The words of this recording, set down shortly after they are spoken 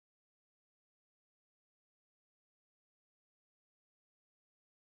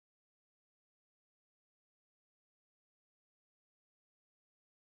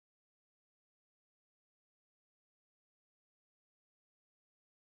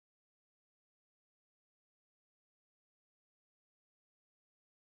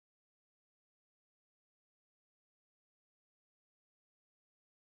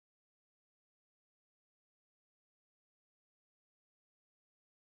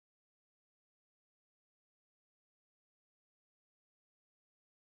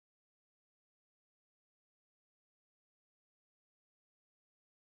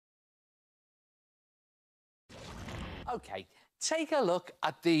OK, take a look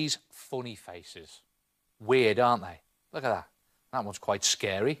at these funny faces. Weird, aren't they? Look at that. That one's quite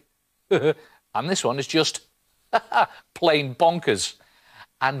scary. And this one is just plain bonkers.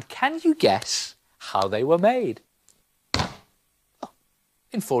 And can you guess how they were made? Oh,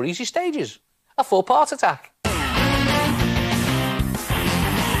 in 4 easy stages. A 4-part attack.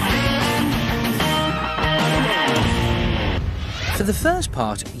 For the first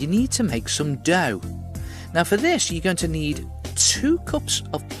part, you need to make some dough. Now for this, you're going to need 2 cups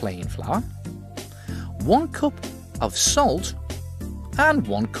of plain flour, 1 cup of salt, and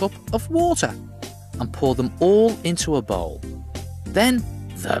 1 cup of water, and pour them all into a bowl. Then,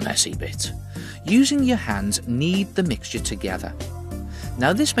 the messy bit. Using your hands, knead the mixture together.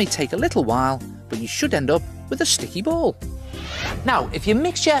 Now this may take a little while, but you should end up with a sticky ball. Now, if your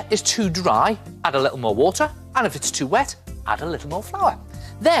mixture is too dry, add a little more water, and if it's too wet, add a little more flour.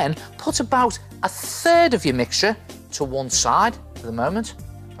 Then put about 1/3 of your mixture to one side for the moment,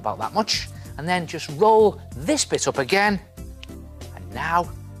 about that much, and then just roll this bit up again. And now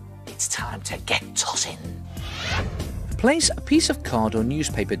it's time to get tossing. Place a piece of card or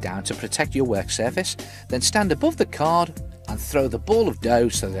newspaper down to protect your work surface, then stand above the card and throw the ball of dough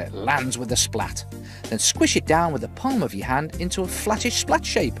so that it lands with a splat. Then squish it down with the palm of your hand into a flattish splat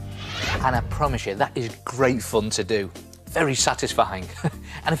shape. And I promise you, that is great fun to do. Very satisfying.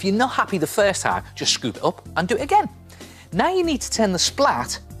 And if you're not happy the first time, just scoop it up and do it again. Now you need to turn the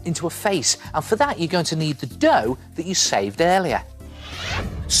splat into a face, and for that you're going to need the dough that you saved earlier.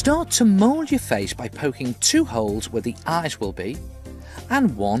 Start to mould your face by poking 2 holes where the eyes will be,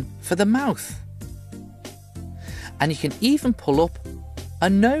 and 1 for the mouth. And you can even pull up a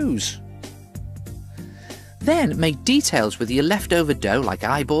nose. Then make details with your leftover dough like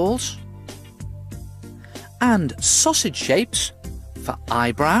eyeballs, and sausage shapes for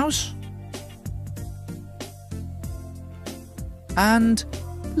eyebrows and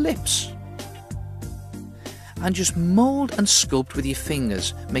lips. And just mould and sculpt with your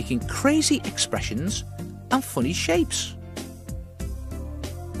fingers, making crazy expressions and funny shapes.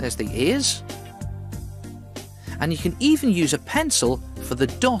 There's the ears. And you can even use a pencil for the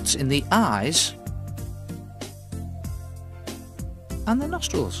dots in the eyes and the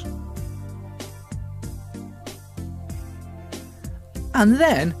nostrils. And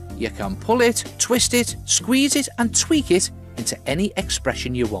then you can pull it, twist it, squeeze it and tweak it into any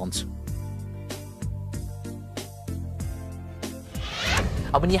expression you want.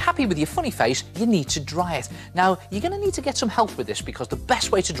 And when you're happy with your funny face, you need to dry it. Now, you're going to need to get some help with this because the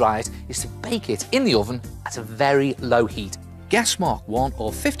best way to dry it is to bake it in the oven at a very low heat. Gas mark 1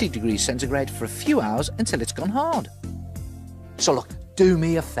 or 50 degrees centigrade for a few hours until it's gone hard. So look, do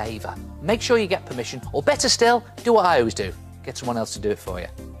me a favour. Make sure you get permission, or better still, do what I always do. Get someone else to do it for you.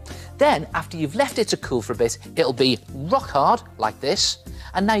 Then, after you've left it to cool for a bit, it'll be rock hard, like this,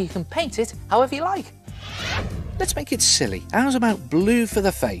 and now you can paint it however you like. Let's make it silly. How's about blue for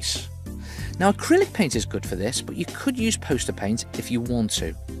the face? Now, acrylic paint is good for this, but you could use poster paint if you want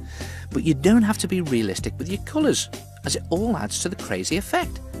to. But you don't have to be realistic with your colours, as it all adds to the crazy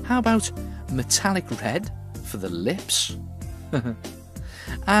effect. How about metallic red for the lips?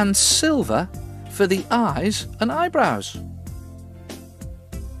 And silver for the eyes and eyebrows.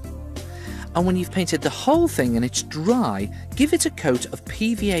 And when you've painted the whole thing and it's dry, give it a coat of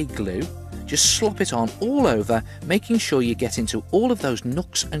PVA glue. Just slop it on all over, making sure you get into all of those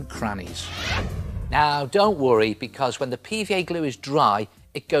nooks and crannies. Now, don't worry, because when the PVA glue is dry,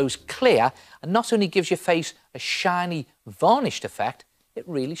 it goes clear and not only gives your face a shiny, varnished effect, it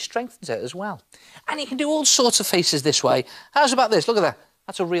really strengthens it as well. And you can do all sorts of faces this way. How's about this? Look at that.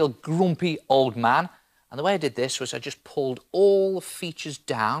 That's a real grumpy old man. And the way I did this was I just pulled all the features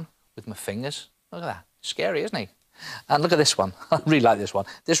down with my fingers. Look at that. Scary, isn't he? And look at this one. I really like this one.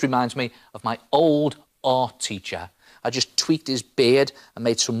 This reminds me of my old art teacher. I just tweaked his beard and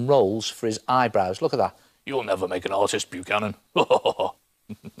made some rolls for his eyebrows. Look at that. You'll never make an artist, Buchanan.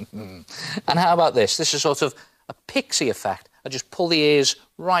 And how about this? This is sort of a pixie effect. I just pull the ears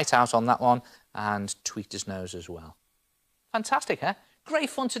right out on that one and tweaked his nose as well. Fantastic, huh? Great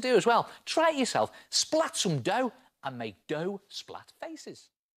fun to do as well. Try it yourself. Splat some dough and make dough splat faces.